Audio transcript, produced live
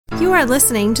You are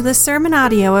listening to the sermon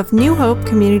audio of New Hope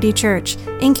Community Church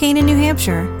in Canaan, New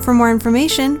Hampshire. For more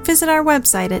information, visit our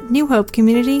website at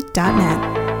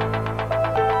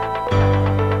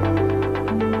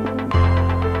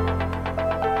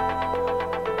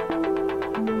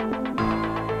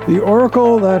The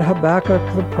oracle that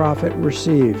Habakkuk the prophet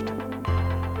received.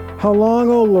 How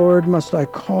long, O Lord, must I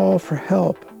call for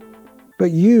help, but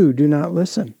you do not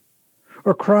listen,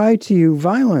 or cry to you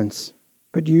violence,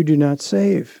 but you do not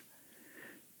save?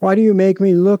 Why do you make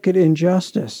me look at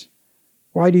injustice?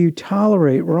 Why do you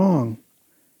tolerate wrong?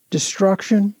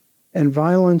 Destruction and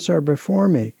violence are before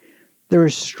me. There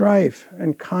is strife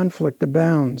and conflict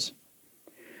abounds.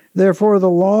 Therefore the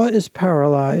law is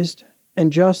paralyzed,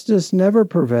 and justice never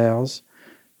prevails.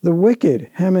 The wicked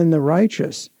hem in the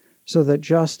righteous, so that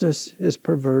justice is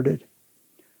perverted.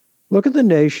 Look at the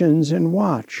nations and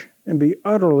watch, and be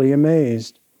utterly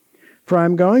amazed. For I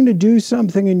am going to do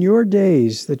something in your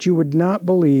days that you would not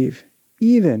believe,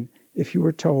 even if you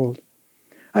were told.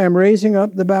 I am raising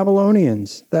up the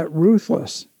Babylonians, that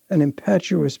ruthless and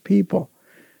impetuous people,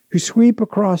 who sweep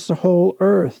across the whole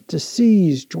earth to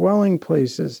seize dwelling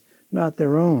places not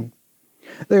their own.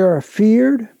 They are a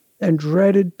feared and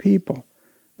dreaded people.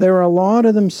 They are a law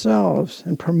to themselves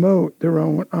and promote their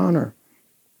own honor.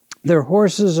 Their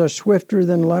horses are swifter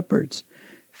than leopards,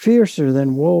 fiercer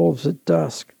than wolves at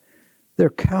dusk. Their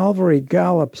cavalry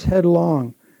gallops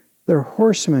headlong. Their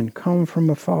horsemen come from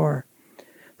afar.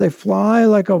 They fly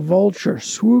like a vulture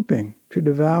swooping to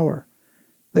devour.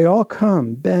 They all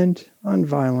come bent on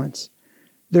violence.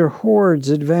 Their hordes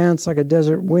advance like a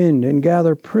desert wind and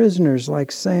gather prisoners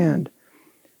like sand.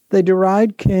 They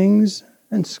deride kings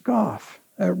and scoff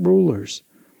at rulers.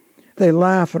 They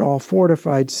laugh at all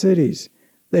fortified cities.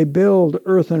 They build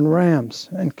earthen ramps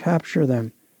and capture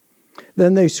them.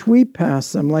 Then they sweep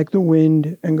past them like the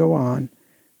wind and go on,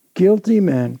 guilty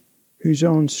men whose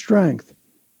own strength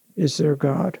is their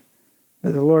God.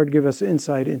 May the Lord give us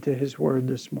insight into his word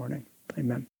this morning.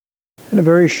 Amen. In a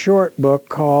very short book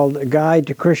called A Guide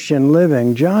to Christian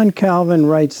Living, John Calvin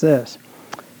writes this.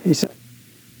 He said,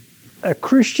 a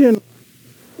Christian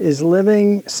is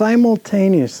living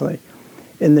simultaneously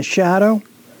in the shadow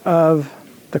of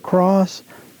the cross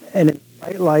and in the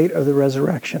bright light of the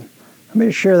resurrection. Let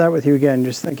me share that with you again.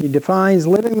 Just think, he defines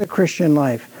living the Christian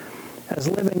life as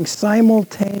living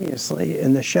simultaneously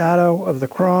in the shadow of the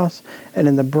cross and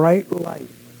in the bright light of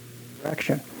the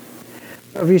resurrection.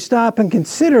 So if you stop and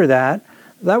consider that,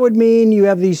 that would mean you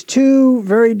have these two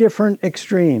very different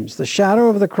extremes. The shadow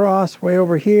of the cross way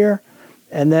over here,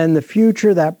 and then the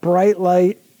future, that bright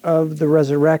light of the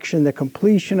resurrection, the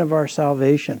completion of our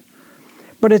salvation.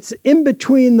 But it's in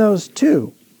between those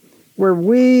two where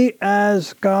we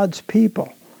as God's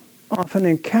people often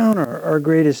encounter our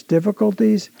greatest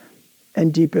difficulties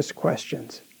and deepest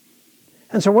questions.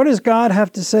 And so what does God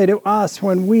have to say to us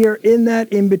when we are in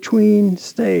that in-between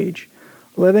stage,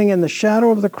 living in the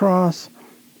shadow of the cross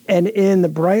and in the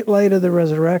bright light of the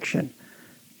resurrection?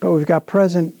 But we've got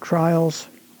present trials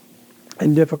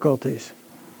and difficulties.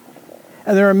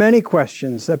 And there are many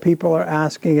questions that people are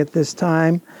asking at this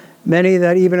time, many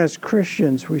that even as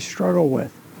Christians we struggle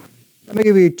with. Let me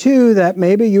give you two that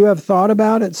maybe you have thought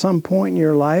about at some point in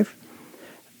your life.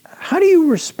 How do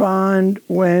you respond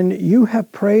when you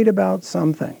have prayed about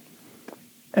something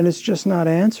and it's just not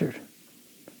answered?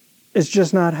 It's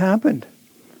just not happened.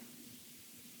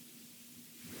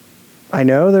 I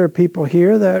know there are people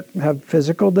here that have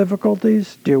physical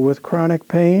difficulties, deal with chronic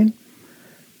pain.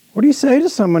 What do you say to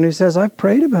someone who says, I've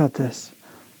prayed about this.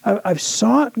 I've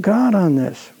sought God on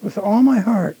this with all my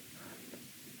heart.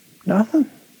 Nothing.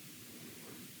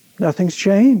 Nothing's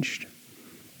changed.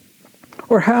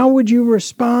 Or how would you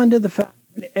respond to the fact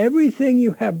that everything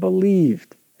you have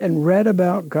believed and read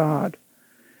about God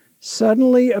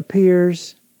suddenly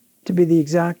appears to be the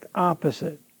exact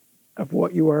opposite of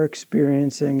what you are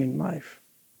experiencing in life?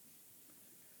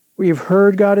 Well, you've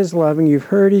heard God is loving, you've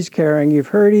heard he's caring, you've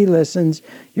heard he listens,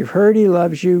 you've heard he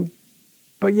loves you,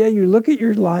 but yet you look at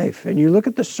your life and you look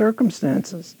at the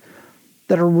circumstances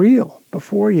that are real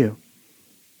before you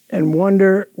and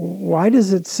wonder, why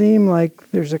does it seem like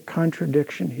there's a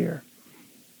contradiction here?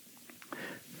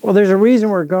 Well, there's a reason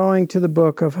we're going to the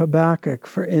book of Habakkuk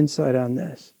for insight on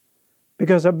this.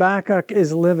 Because Habakkuk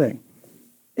is living,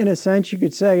 in a sense you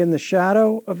could say, in the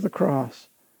shadow of the cross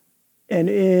and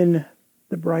in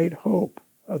the bright hope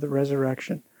of the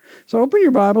resurrection. So open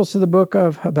your Bibles to the book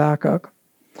of Habakkuk.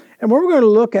 And what we're going to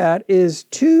look at is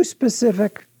two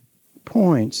specific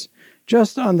points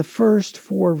just on the first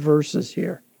 4 verses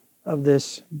here of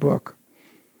this book.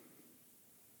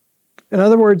 In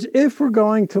other words, if we're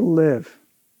going to live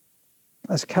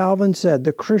as Calvin said,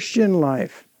 the Christian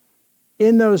life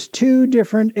in those two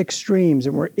different extremes,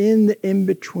 and we're in the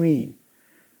in-between.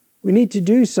 We need to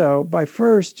do so by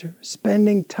first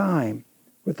spending time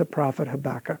with the prophet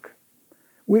Habakkuk.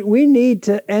 We need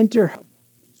to enter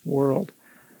his world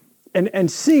and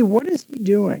see what is he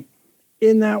doing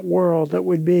in that world that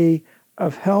would be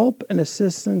of help and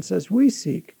assistance as we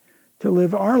seek to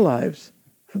live our lives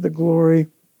for the glory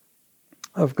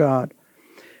of God.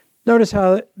 Notice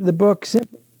how the book that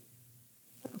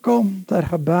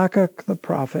Habakkuk the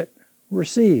prophet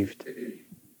received.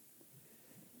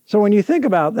 So when you think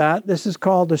about that, this is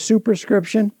called a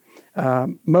superscription.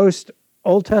 Most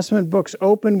Old Testament books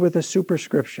open with a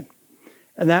superscription.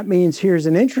 And that means here's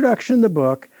an introduction to the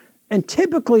book, and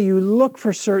typically you look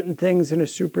for certain things in a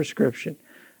superscription.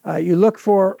 You look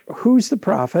for who's the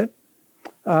prophet.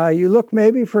 You look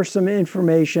maybe for some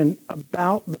information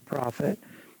about the prophet,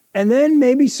 and then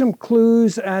maybe some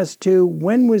clues as to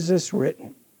when was this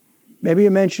written. Maybe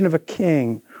a mention of a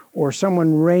king or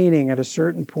someone reigning at a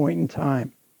certain point in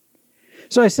time.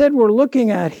 So I said we're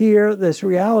looking at here this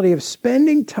reality of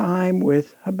spending time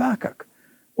with Habakkuk.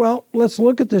 Well, let's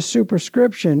look at the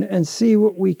superscription and see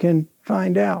what we can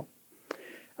find out.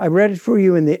 I read it for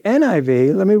you in the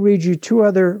NIV. Let me read you two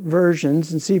other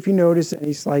versions and see if you notice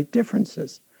any slight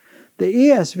differences. The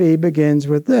ESV begins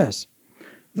with this: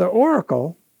 the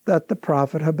oracle that the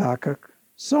prophet Habakkuk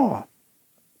saw.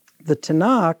 The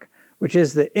Tanakh, which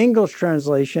is the English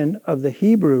translation of the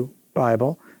Hebrew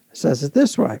Bible, says it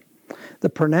this way: the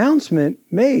pronouncement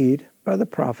made by the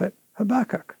prophet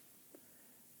Habakkuk.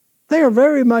 They are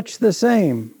very much the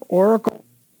same. Oracle,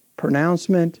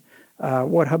 pronouncement,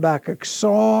 what Habakkuk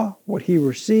saw, what he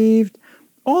received,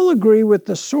 all agree with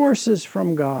the sources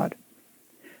from God.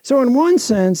 So in one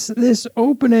sense, this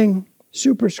opening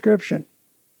superscription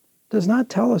does not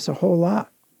tell us a whole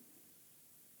lot.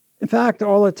 In fact,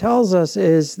 all it tells us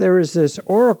is there is this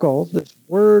oracle, this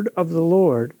word of the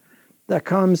Lord, that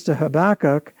comes to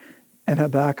Habakkuk, and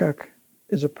Habakkuk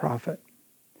is a prophet.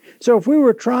 So if we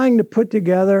were trying to put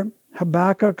together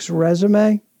Habakkuk's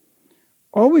resume,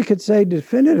 all we could say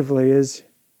definitively is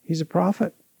he's a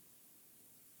prophet.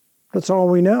 That's all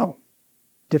we know,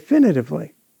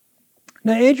 definitively.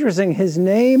 Now, interesting, his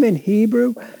name in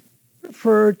Hebrew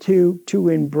referred to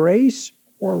embrace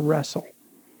or wrestle.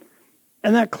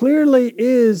 And that clearly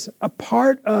is a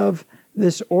part of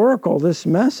this oracle, this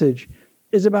message,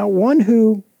 is about one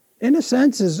who, in a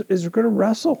sense, is going to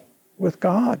wrestle with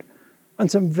God on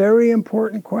some very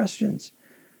important questions.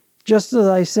 Just as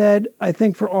I said, I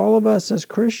think for all of us as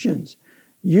Christians,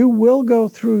 you will go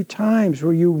through times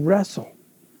where you wrestle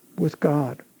with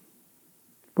God.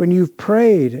 When you've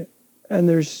prayed and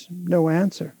there's no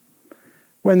answer.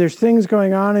 When there's things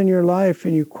going on in your life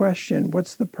and you question,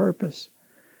 what's the purpose?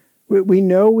 We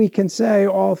know we can say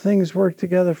all things work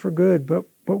together for good, but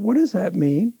what does that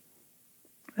mean?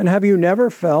 And have you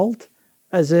never felt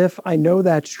as if I know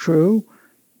that's true,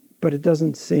 but it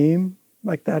doesn't seem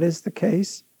like that is the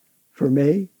case for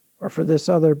me or for this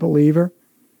other believer?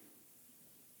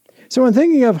 So when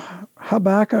thinking of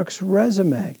Habakkuk's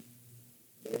resume,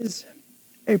 he is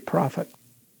a prophet.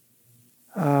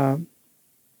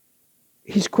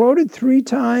 He's quoted 3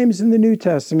 times in the New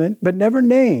Testament, but never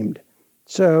named.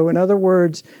 So in other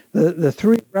words, the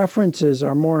 3 references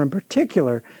are more in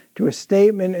particular to a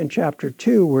statement in chapter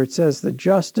 2 where it says the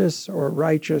justice or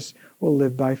righteous will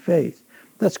live by faith.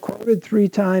 That's quoted 3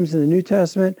 times in the New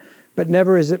Testament, but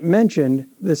never is it mentioned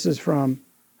this is from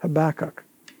Habakkuk.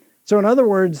 So in other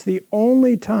words, the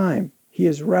only time he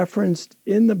is referenced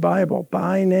in the Bible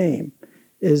by name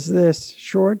is this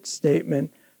short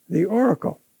statement, the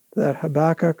oracle that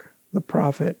Habakkuk the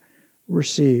prophet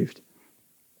received.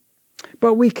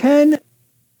 But we can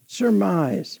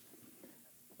surmise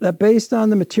that based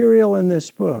on the material in this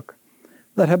book,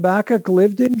 that Habakkuk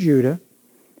lived in Judah,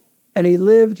 and he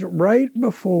lived right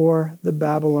before the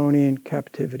Babylonian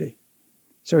captivity.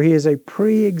 So he is a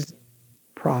pre-existing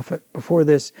prophet before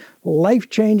this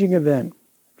life-changing event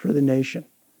for the nation,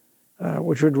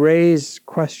 which would raise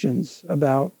questions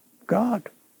about God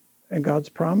and God's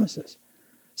promises.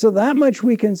 So that much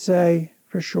we can say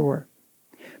for sure.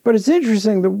 But it's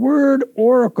interesting, the word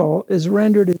oracle is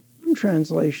rendered in some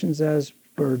translations as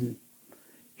burden.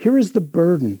 Here is the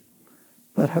burden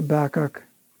that Habakkuk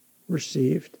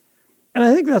received. And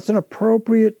I think that's an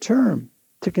appropriate term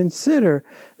to consider.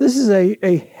 This is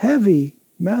a heavy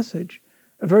message,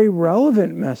 a very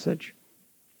relevant message,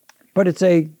 but it's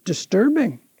a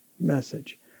disturbing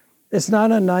message. It's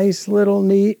not a nice little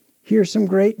neat, here's some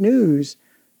great news,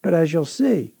 but as you'll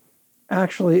see,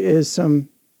 actually is some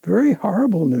very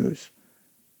horrible news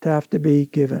to have to be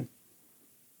given.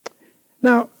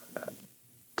 Now,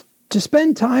 to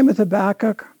spend time with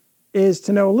Habakkuk is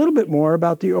to know a little bit more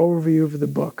about the overview of the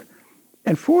book.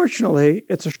 And fortunately,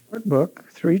 it's a short book,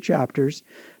 3 chapters,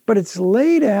 but it's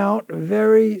laid out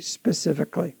very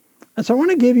specifically. And so I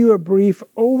want to give you a brief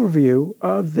overview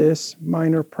of this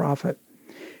minor prophet.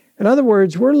 In other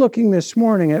words, we're looking this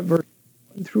morning at verse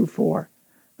 1 through 4.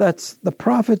 That's the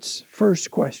prophet's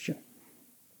first question.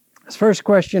 His first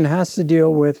question has to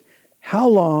deal with how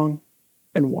long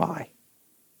and why.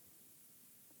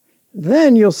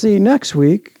 Then you'll see next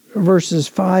week, verses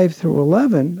 5 through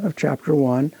 11 of chapter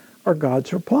 1 are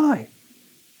God's reply.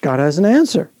 God has an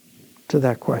answer to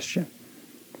that question.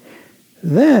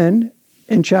 Then,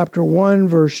 in chapter 1,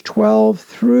 verse 12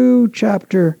 through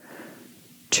chapter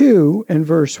 2 and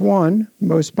verse 1,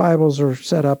 most Bibles are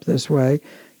set up this way,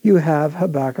 you have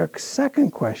Habakkuk's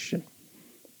second question.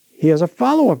 He has a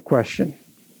follow-up question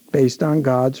based on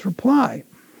God's reply.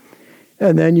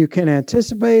 And then you can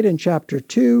anticipate in chapter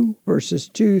 2, verses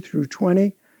 2 through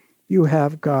 20, you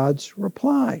have God's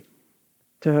reply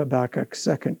to Habakkuk's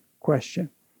second question.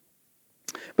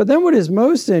 But then what is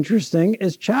most interesting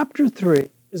is chapter 3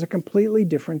 is a completely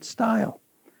different style.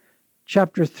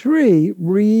 Chapter 3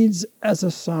 reads as a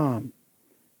psalm,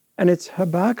 and it's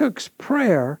Habakkuk's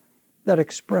prayer that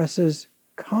expresses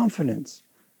confidence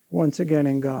once again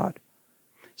in God.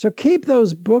 So keep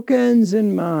those bookends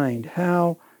in mind,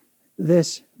 how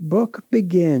this book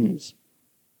begins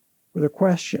with a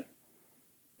question,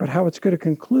 but how it's going to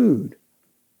conclude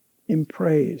in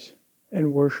praise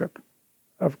and worship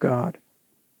of God.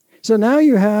 So now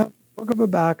you have the book of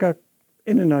Habakkuk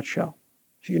in a nutshell.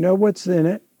 So you know what's in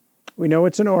it. We know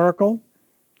it's an oracle,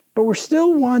 but we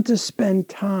still want to spend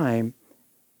time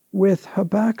with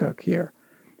Habakkuk here.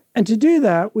 And to do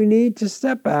that, we need to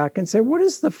step back and say, what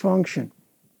is the function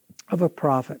of a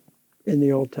prophet in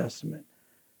the Old Testament?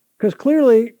 Because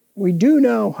clearly, we do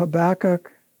know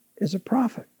Habakkuk is a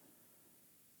prophet.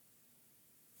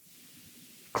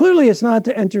 Clearly, it's not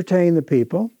to entertain the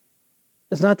people.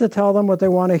 It's not to tell them what they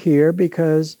want to hear,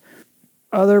 because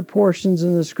other portions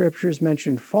in the scriptures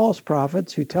mention false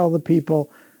prophets who tell the people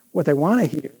what they want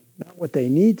to hear, not what they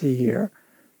need to hear.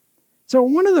 So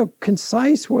one of the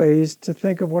concise ways to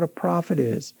think of what a prophet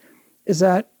is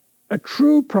that a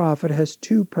true prophet has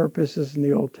 2 purposes in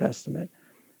the Old Testament: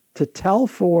 to tell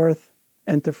forth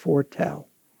and to foretell.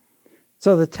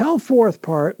 So the tell forth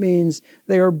part means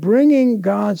they are bringing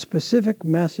God's specific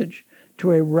message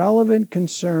to a relevant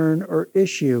concern or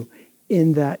issue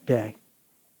in that day.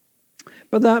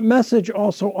 But that message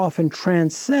also often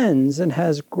transcends and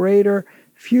has greater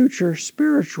future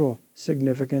spiritual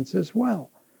significance as well.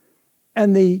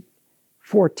 And the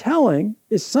foretelling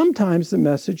is sometimes the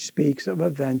message speaks of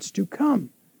events to come.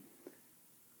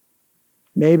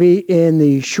 Maybe in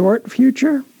the short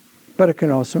future, but it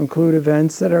can also include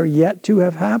events that are yet to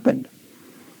have happened.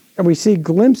 And we see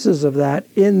glimpses of that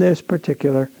in this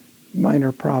particular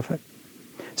minor prophet.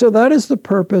 So that is the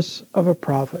purpose of a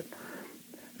prophet.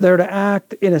 They're to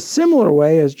act in a similar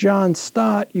way as John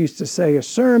Stott used to say a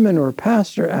sermon or a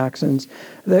pastor accents.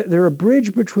 They're a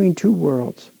bridge between 2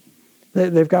 worlds.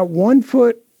 They've got 1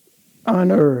 foot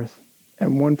on earth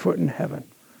and 1 foot in heaven.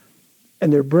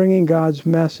 And they're bringing God's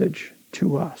message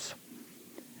to us.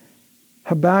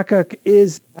 Habakkuk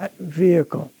is that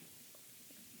vehicle.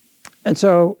 And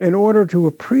so in order to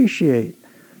appreciate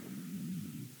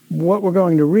what we're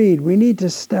going to read, we need to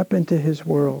step into his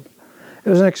world.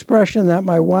 There's an expression that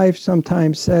my wife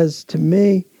sometimes says to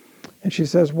me, and she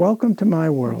says, "Welcome to my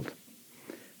world."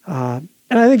 And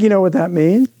I think you know what that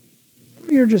means.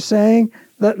 You're just saying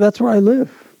that's where I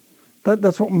live.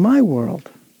 That's what my world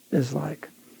is like.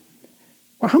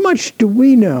 Well, how much do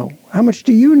we know? How much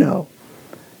do you know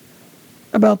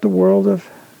about the world of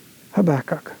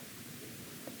Habakkuk?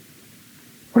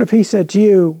 What if he said to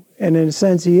you, and in a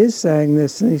sense he is saying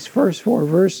this in these first 4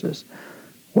 verses,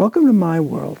 welcome to my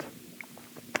world.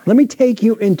 Let me take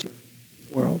you into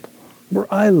the world where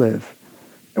I live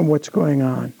and what's going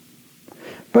on.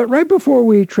 But right before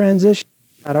we transition,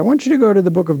 I want you to go to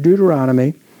the book of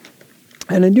Deuteronomy.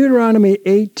 And in Deuteronomy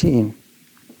 18,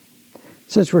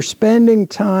 since we're spending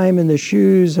time in the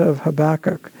shoes of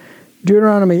Habakkuk,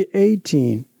 Deuteronomy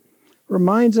 18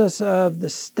 reminds us of the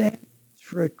standards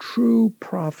for a true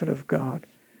prophet of God.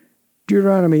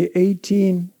 Deuteronomy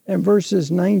 18 and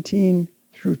verses 19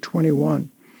 through 21.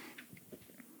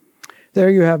 There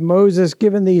you have Moses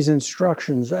given these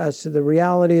instructions as to the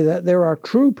reality that there are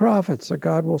true prophets that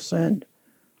God will send.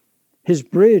 His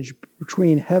bridge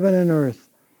between heaven and earth.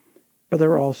 But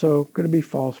there are also going to be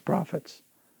false prophets.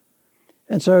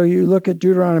 And so you look at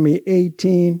Deuteronomy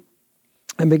 18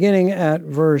 and beginning at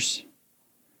verse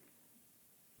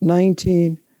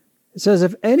 19, it says,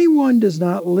 if anyone does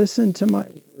not listen to my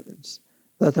words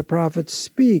that the prophet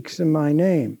speaks in my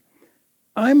name,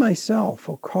 I myself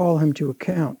will call him to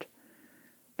account.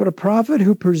 But a prophet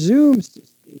who presumes to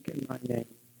speak in my name,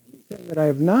 anything that I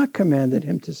have not commanded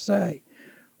him to say,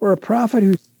 or a prophet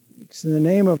who speaks in the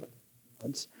name of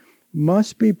gods,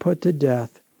 must be put to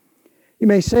death. You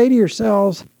may say to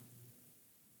yourselves,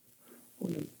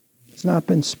 it's not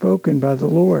been spoken by the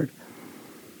Lord.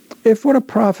 If what a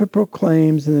prophet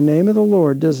proclaims in the name of the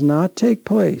Lord does not take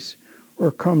place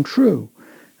or come true,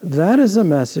 that is a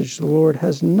message the Lord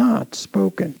has not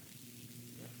spoken.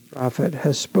 The prophet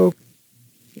has spoken.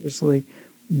 Seriously,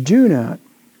 do not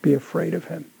be afraid of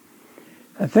him.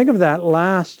 And think of that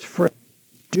last phrase,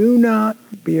 do not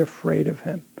be afraid of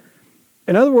him.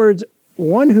 In other words,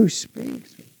 one who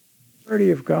speaks with the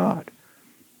authority of God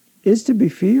is to be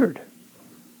feared,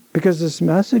 because this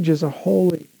message is a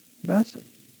holy message.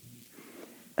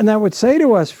 And that would say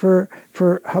to us, for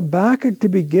Habakkuk to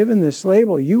be given this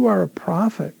label, you are a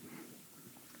prophet,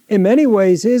 in many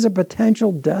ways is a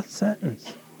potential death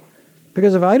sentence.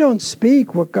 Because if I don't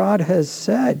speak what God has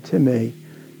said to me,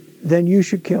 then you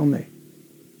should kill me.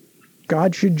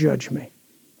 God should judge me.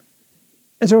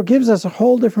 And so it gives us a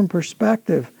whole different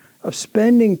perspective of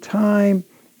spending time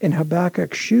in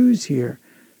Habakkuk's shoes here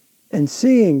and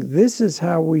seeing this is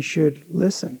how we should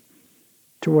listen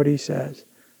to what he says.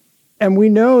 And we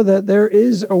know that there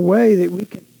is a way that we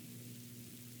can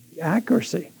the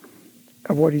accuracy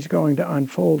of what he's going to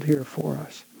unfold here for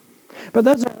us. But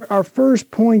that's our first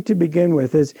point to begin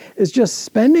with, is just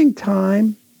spending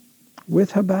time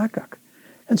with Habakkuk.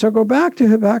 And so go back to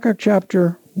Habakkuk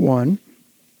chapter 1.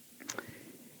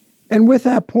 And with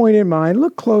that point in mind,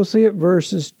 look closely at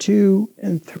verses 2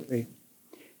 and 3.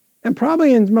 And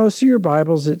probably in most of your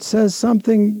Bibles, it says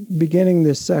something beginning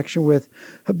this section with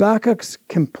Habakkuk's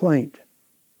complaint.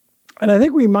 And I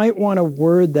think we might want to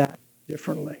word that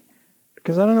differently.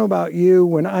 Because I don't know about you,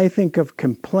 when I think of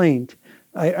complaint,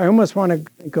 I almost want to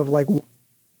think of like,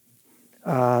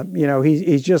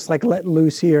 he's just like let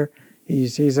loose here.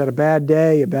 He's had a bad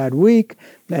day, a bad week,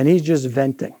 and he's just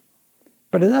venting.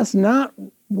 But that's not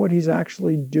what he's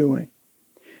actually doing.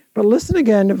 But listen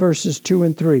again to verses 2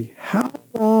 and 3. How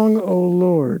long, O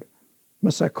Lord,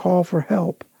 must I call for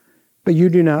help, but you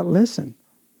do not listen?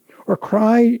 Or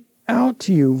cry out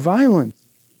to you violence?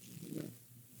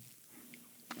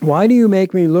 Why do you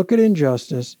make me look at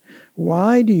injustice?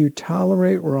 Why do you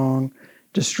tolerate wrong?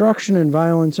 Destruction and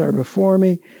violence are before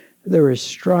me. There is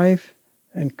strife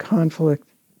and conflict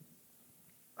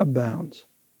abounds.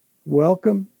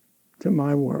 Welcome to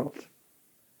my world.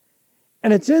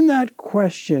 And it's in that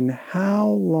question, how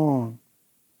long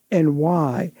and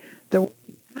why, that what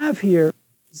we have here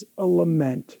is a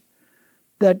lament.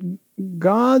 That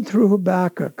God, through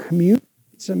Habakkuk,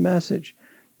 communicates a message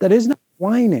that is not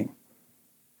whining.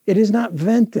 It is not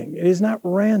venting. It is not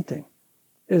ranting.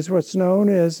 It is what's known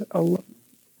as a lament.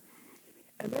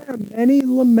 And there are many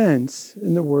laments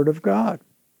in the Word of God.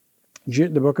 The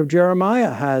book of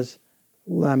Jeremiah has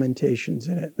lamentations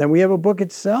in it. Then we have a book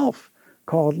itself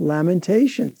called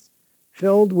Lamentations,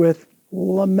 filled with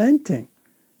lamenting,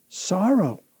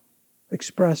 sorrow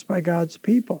expressed by God's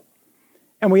people.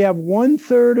 And we have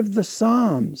 1/3 of the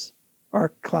Psalms are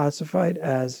classified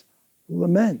as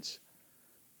laments.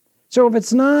 So if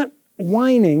it's not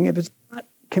whining, if it's not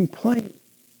complaining,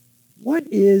 what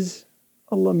is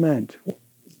a lament? What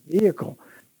is a vehicle?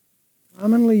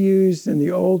 Commonly used in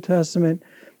the Old Testament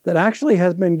that actually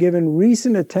has been given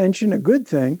recent attention, a good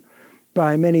thing,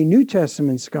 by many New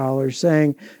Testament scholars,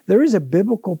 saying there is a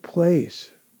biblical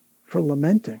place for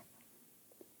lamenting.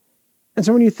 And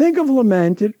so when you think of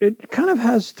lament, it kind of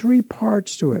has 3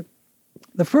 parts to it.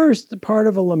 The first part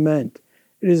of a lament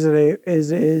is a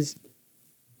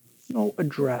personal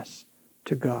address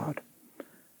to God.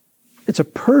 It's a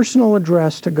personal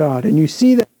address to God. And you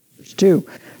see that in verse 2.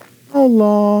 How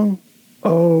long,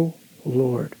 O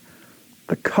Lord?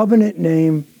 The covenant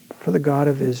name for the God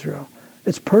of Israel.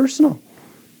 It's personal.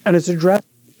 And it's addressed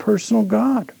to personal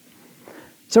God.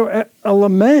 So a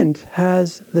lament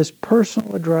has this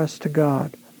personal address to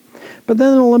God. But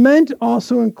then a lament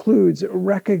also includes a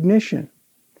recognition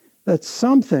that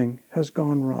something has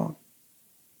gone wrong.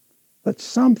 That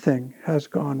something has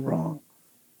gone wrong.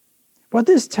 What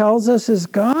this tells us is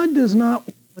God does not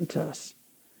want us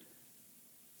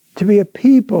to be a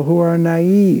people who are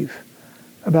naive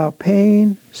about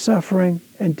pain, suffering,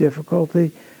 and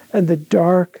difficulty, and the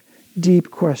dark,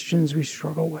 deep questions we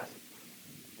struggle with.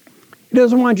 He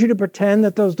doesn't want you to pretend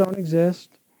that those don't exist,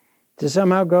 to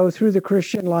somehow go through the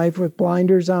Christian life with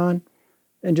blinders on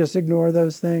and just ignore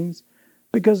those things.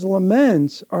 because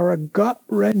laments are a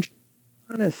gut-wrenching,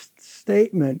 honest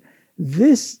statement.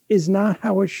 This is not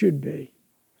how it should be.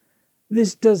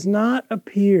 This does not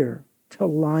appear to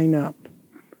line up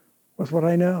with what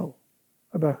I know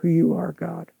about who you are,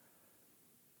 God.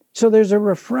 So there's a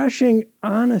refreshing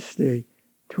honesty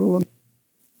to a lament,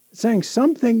 saying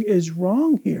something is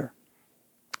wrong here.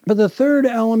 But the third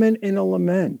element in a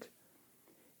lament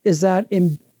is that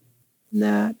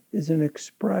that is an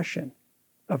expression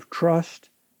of trust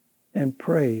and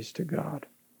praise to God.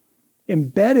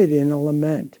 Embedded in a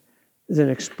lament is an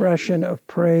expression of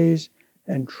praise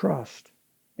and trust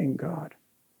in God.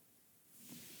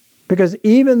 Because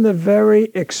even the very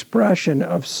expression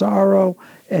of sorrow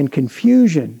and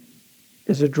confusion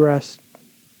is addressed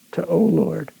to, "O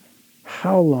Lord,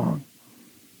 how long?"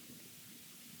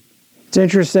 It's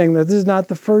interesting that this is not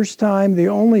the first time, the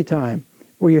only time,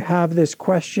 where you have this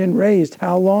question raised,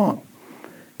 how long?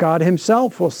 God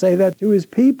himself will say that to his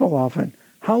people often.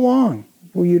 How long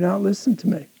will you not listen to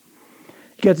me?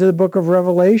 You get to the book of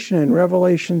Revelation. In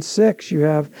Revelation 6, you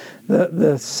have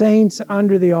the saints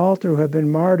under the altar who have been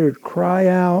martyred cry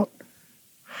out,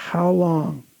 "How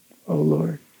long, O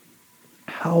Lord?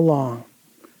 How long?"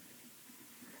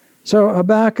 So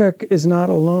Habakkuk is not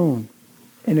alone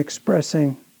in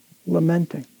expressing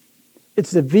lamenting.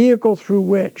 It's the vehicle through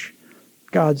which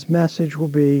God's message will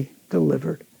be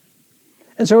delivered.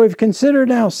 And so we've considered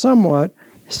now somewhat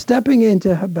stepping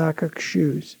into Habakkuk's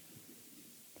shoes.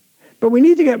 But we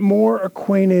need to get more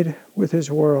acquainted with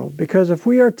his world, because if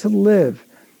we are to live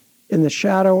in the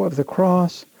shadow of the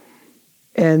cross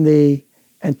and the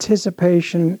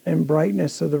anticipation and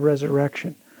brightness of the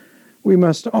resurrection, we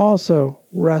must also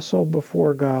wrestle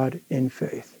before God in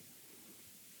faith.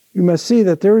 We must see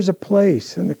that there is a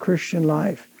place in the Christian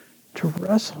life to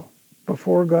wrestle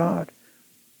before God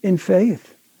in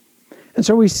faith. And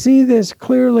so we see this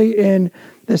clearly in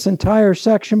this entire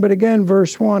section. But again,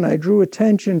 verse 1, I drew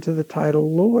attention to the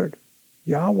title Lord,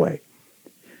 Yahweh.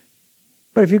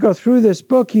 But if you go through this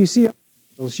book, you see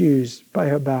titles used by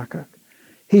Habakkuk.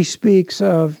 He speaks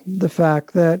of the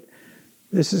fact that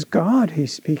this is God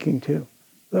he's speaking to,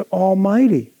 the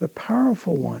Almighty, the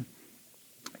powerful one.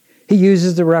 He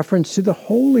uses the reference to the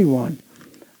Holy One,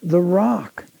 the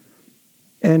Rock,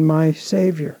 and my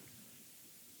Savior.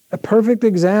 A perfect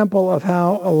example of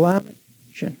how a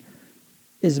lamentation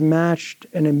is matched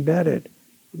and embedded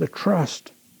with a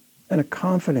trust and a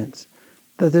confidence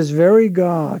that this very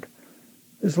God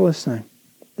is listening.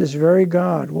 This very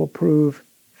God will prove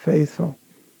faithful.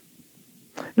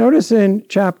 Notice in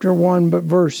chapter 1, but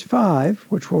verse 5,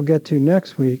 which we'll get to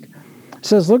next week,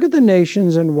 says, "Look at the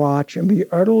nations and watch and be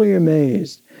utterly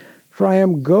amazed, for I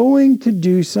am going to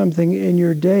do something in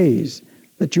your days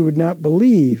that you would not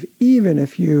believe, even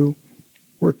if you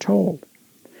were told."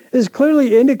 It is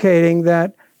clearly indicating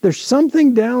that there's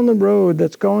something down the road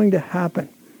that's going to happen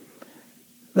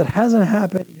that hasn't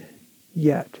happened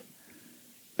yet.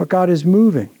 But God is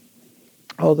moving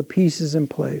all the pieces in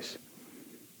place.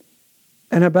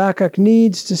 And Habakkuk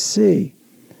needs to see,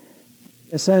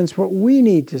 in a sense, what we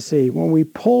need to see when we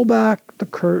pull back the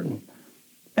curtain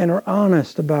and are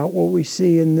honest about what we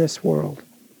see in this world.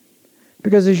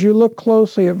 Because as you look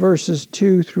closely at verses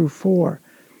 2 through 4,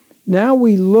 now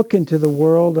we look into the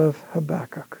world of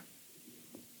Habakkuk.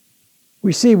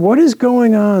 We see what is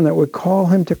going on that would call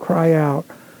him to cry out,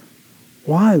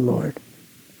 "Why, Lord?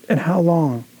 And how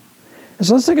long?" And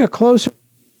so let's take a closer look.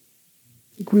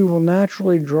 I think we will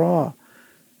naturally draw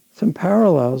some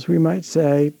parallels, we might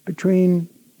say, between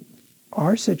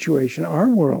our situation, our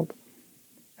world,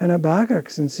 and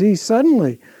Habakkuk's, and see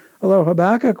suddenly, although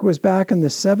Habakkuk was back in the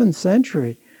 7th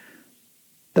century,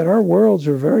 that our worlds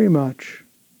are very much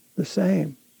the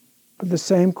same, with the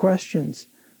same questions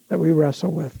that we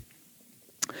wrestle with.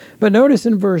 But notice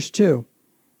in verse 2,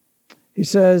 he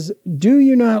says, "Do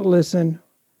you not listen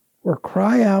or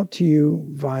cry out to you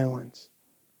violence?"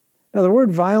 Now, the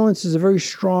word violence is a very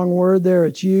strong word there.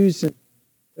 It's used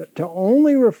to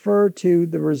only refer to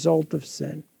the result of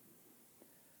sin.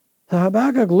 So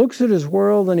Habakkuk looks at his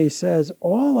world and he says,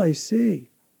 all I see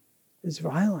is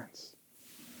violence.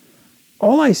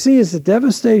 All I see is the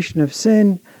devastation of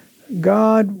sin.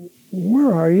 God,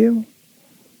 where are you?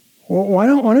 Well, why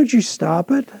don't you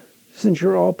stop it, since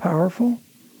you're all powerful?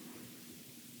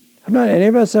 Have not any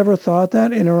of us ever thought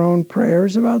that in our own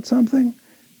prayers about something?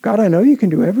 God, I know you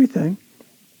can do everything.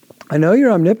 I know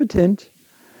you're omnipotent.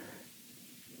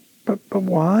 But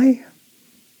why?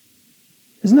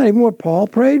 Isn't that even what Paul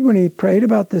prayed when he prayed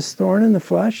about this thorn in the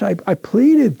flesh? I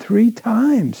pleaded 3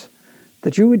 times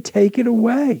that you would take it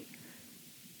away.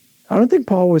 I don't think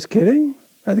Paul was kidding.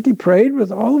 I think he prayed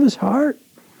with all of his heart.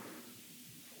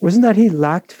 Wasn't that he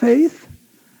lacked faith?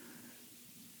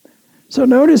 So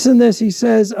notice in this, he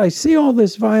says, I see all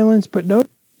this violence, but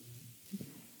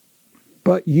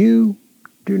you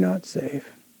do not save.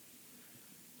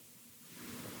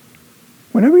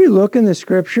 Whenever you look in the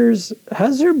scriptures,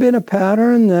 has there been a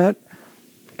pattern that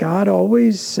God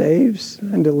always saves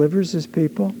and delivers his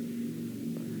people?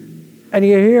 And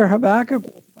you hear Habakkuk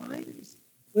will find himself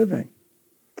living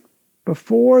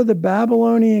before the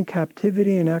Babylonian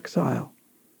captivity and exile.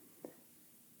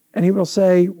 And he will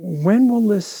say, when will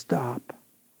this stop?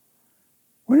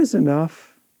 When is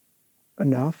enough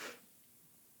enough?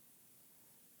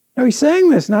 Now he's saying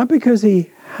this not because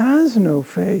he has no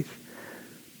faith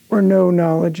or no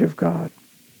knowledge of God,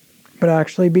 but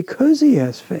actually because he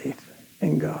has faith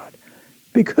in God,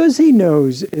 because he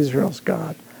knows Israel's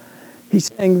God. He's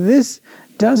saying this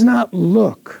does not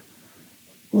look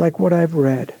like what I've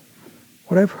read,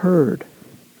 what I've heard,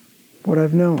 what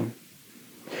I've known.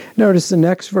 Notice the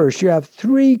next verse. You have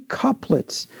 3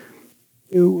 couplets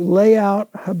to lay out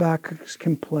Habakkuk's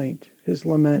complaint, his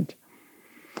lament.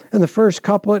 And the first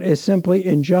couplet is simply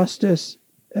injustice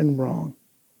and wrong.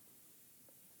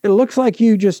 It looks like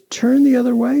you just turn the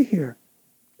other way here.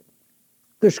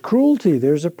 There's cruelty,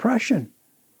 there's oppression,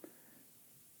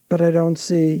 but I don't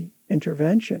see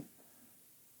intervention.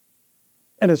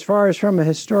 And as far as from a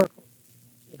historical,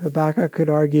 Habakkuk could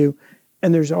argue,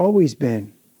 and there's always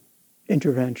been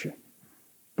intervention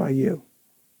by you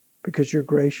because you're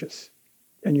gracious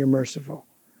and you're merciful.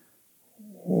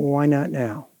 Why not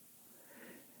now?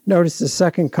 Notice the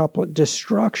second couplet,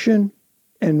 destruction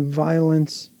and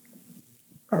violence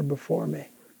are before me.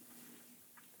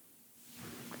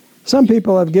 Some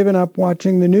people have given up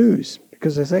watching the news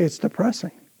because they say it's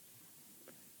depressing.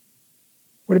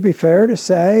 Would it be fair to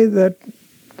say that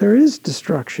there is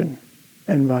destruction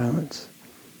and violence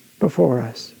before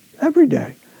us every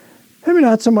day? Maybe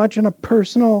not so much on a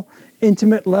personal,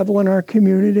 intimate level in our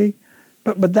community,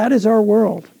 but that is our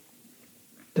world.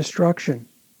 Destruction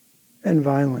and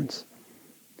violence.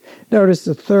 Notice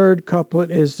the third couplet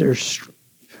is there's strife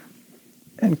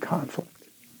and conflict.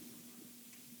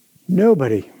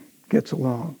 Nobody gets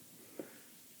along.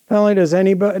 Not only does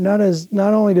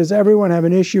everyone have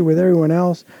an issue with everyone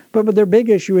else, but their big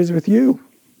issue is with you.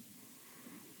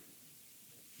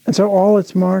 And so all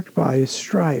it's marked by is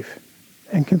strife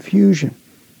and confusion.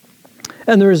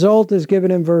 And the result is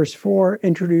given in verse 4,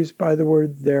 introduced by the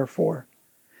word therefore.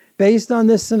 Based on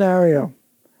this scenario,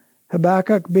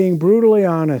 Habakkuk being brutally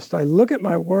honest, I look at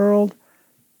my world,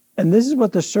 and this is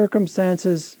what the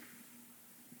circumstances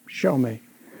show me.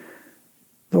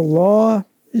 The law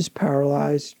is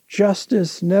paralyzed,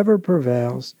 justice never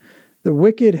prevails, the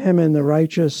wicked hem in the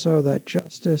righteous, so that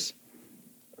justice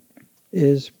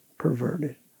is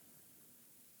perverted.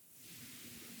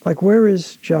 Like, where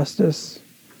is justice?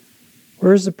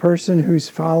 Where is the person who's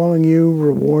following you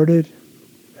rewarded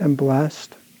and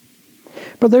blessed?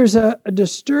 But there's a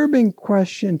disturbing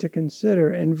question to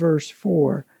consider in verse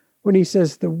 4 when he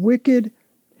says, the wicked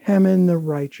hem in the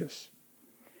righteous.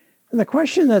 And the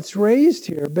question that's raised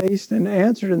here, based and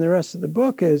answered in the rest of the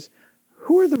book, is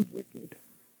who are the wicked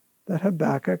that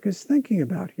Habakkuk is thinking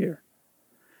about here?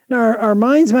 Now, our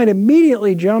minds might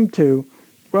immediately jump to,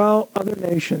 well, other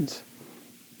nations.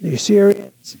 The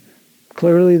Assyrians,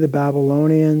 clearly the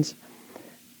Babylonians.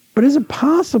 But is it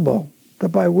possible that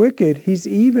by wicked, he's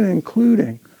even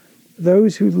including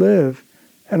those who live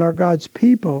and are God's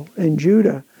people in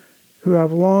Judah who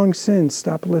have long since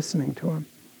stopped listening to him?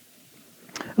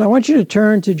 And I want you to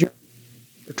turn to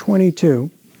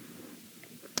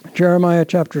Jeremiah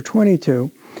chapter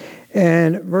 22,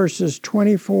 and verses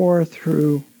 24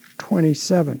 through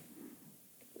 27.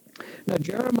 Now,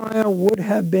 Jeremiah would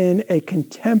have been a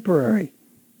contemporary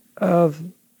of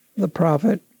the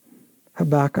prophet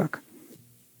Habakkuk.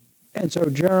 And so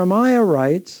Jeremiah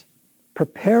writes,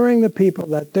 preparing the people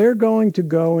that they're going to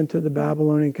go into the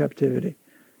Babylonian captivity,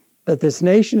 that this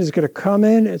nation is going to come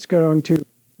in, it's going to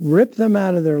rip them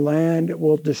out of their land, it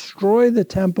will destroy the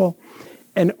temple,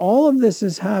 and all of this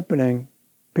is happening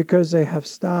because they have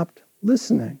stopped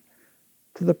listening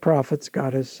to the prophets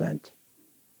God has sent.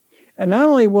 And not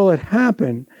only will it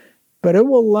happen, but it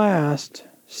will last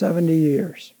 70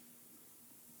 years.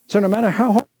 So no matter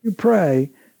how hard you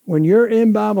pray, when you're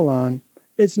in Babylon,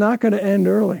 it's not going to end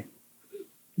early.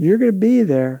 You're going to be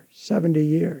there 70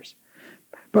 years.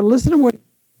 But listen to what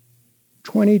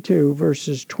 22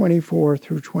 verses 24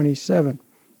 through 27.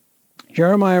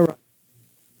 Jeremiah writes,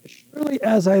 surely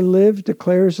as I live,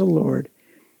 declares the Lord,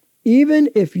 even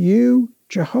if you,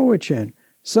 Jehoiachin,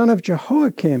 son of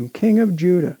Jehoiakim, king of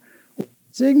Judah, with a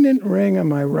signet ring on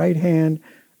my right hand,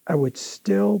 I would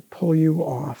still pull you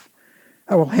off.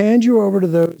 I will hand you over to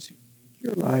those who seek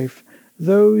your life,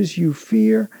 those you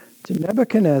fear, to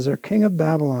Nebuchadnezzar, king of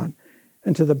Babylon,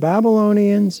 and to the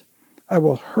Babylonians. I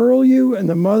will hurl you and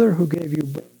the mother who gave you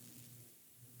birth,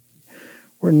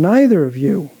 where neither of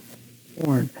you was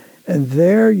born, and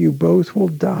there you both will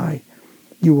die.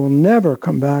 You will never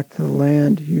come back to the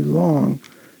land you long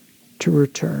to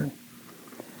return.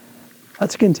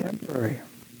 That's contemporary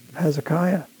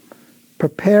Hezekiah,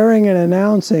 preparing and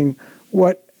announcing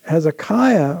what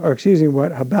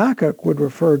what Habakkuk would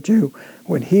refer to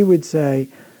when he would say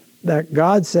that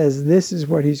God says this is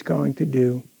what he's going to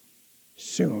do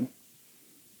soon.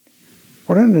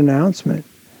 What an announcement.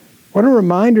 What a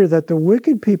reminder that the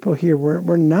wicked people here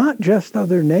were not just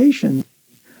other nations,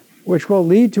 which will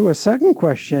lead to a second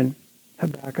question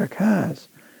Habakkuk has.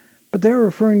 But they're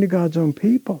referring to God's own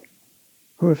people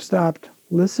who have stopped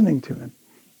listening to him.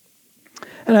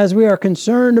 And as we are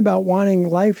concerned about wanting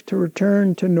life to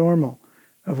return to normal,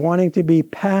 of wanting to be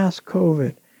past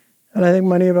COVID, and I think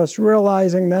many of us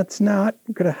realizing that's not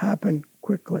going to happen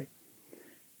quickly,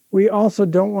 we also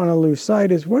don't want to lose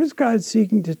sight is what is God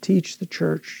seeking to teach the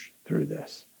church through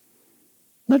this?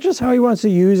 Not just how he wants to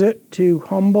use it to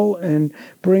humble and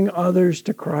bring others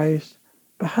to Christ,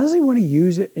 but how does he want to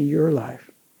use it in your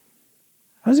life?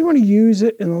 How does he want to use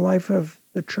it in the life of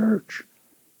the church?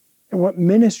 And what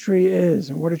ministry is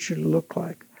and what it should look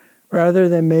like, rather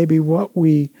than maybe what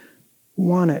we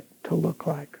want it to look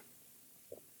like.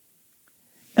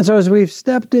 And so as we've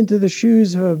stepped into the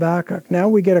shoes of Habakkuk, now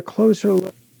we get a closer look.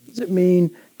 What does it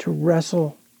mean to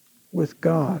wrestle with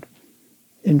God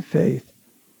in faith?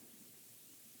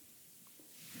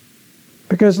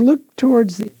 Because look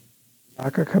towards the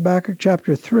Habakkuk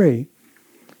chapter 3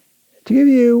 to give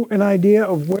you an idea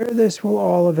of where this will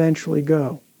all eventually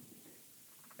go.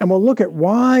 And we'll look at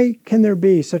why can there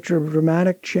be such a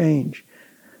dramatic change.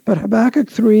 But Habakkuk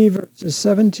 3, verses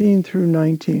 17 through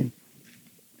 19,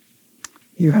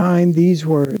 you find these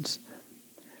words.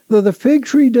 Though the fig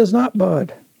tree does not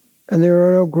bud, and there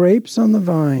are no grapes on the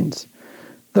vines,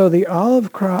 though the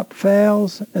olive crop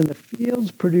fails, and the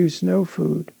fields produce no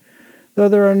food, though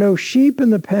there are no sheep in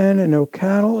the pen and no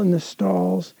cattle in the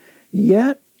stalls,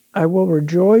 yet I will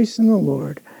rejoice in the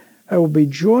Lord. I will be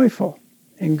joyful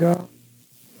in God,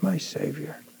 my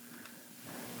Savior.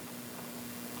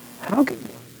 How can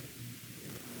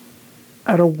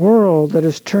at a world that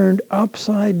is turned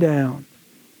upside down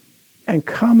and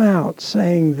come out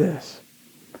saying this,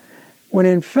 when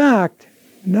in fact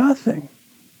nothing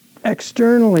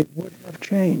externally would have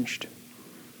changed?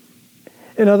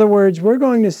 In other words, we're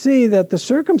going to see that the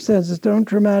circumstances don't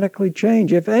dramatically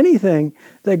change. If anything,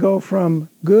 they go from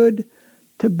good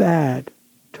to bad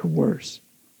to worse.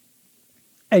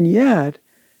 And yet,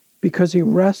 because he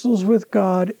wrestles with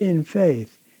God in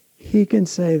faith, he can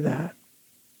say that.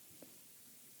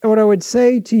 And what I would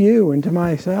say to you and to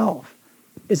myself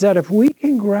is that if we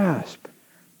can grasp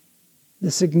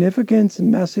the significance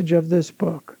and message of this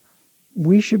book,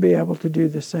 we should be able to do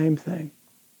the same thing.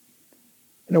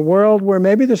 In a world where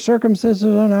maybe the circumstances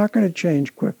are not going to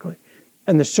change quickly,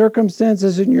 and the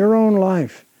circumstances in your own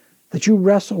life that you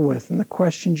wrestle with and the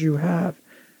questions you have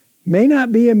may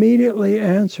not be immediately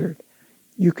answered,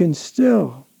 you can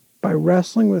still, by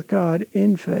wrestling with God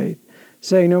in faith,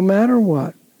 say, no matter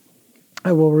what,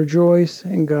 I will rejoice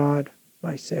in God,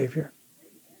 my Savior.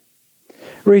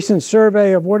 A recent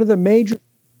survey of what are the major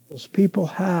struggles people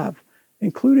have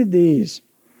included these: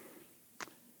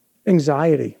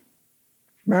 anxiety,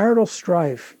 marital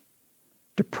strife,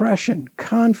 depression,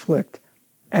 conflict,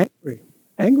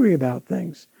 angry about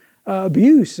things,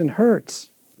 abuse and hurts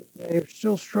that they are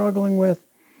still struggling with,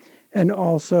 and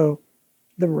also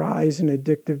the rise in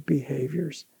addictive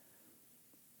behaviors.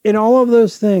 In all of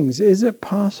those things, is it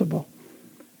possible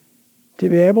to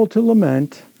be able to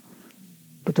lament,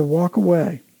 but to walk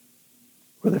away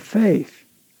with a faith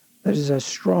that is as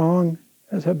strong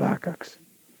as Habakkuk's?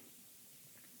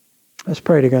 Let's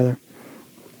pray together.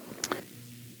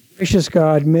 Gracious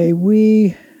God, may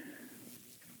we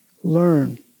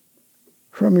learn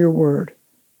from your word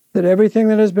that everything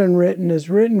that has been written is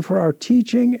written for our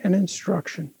teaching and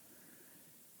instruction.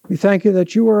 We thank you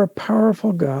that you are a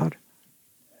powerful God.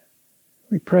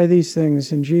 We pray these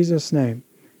things in Jesus' name.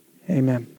 Amen.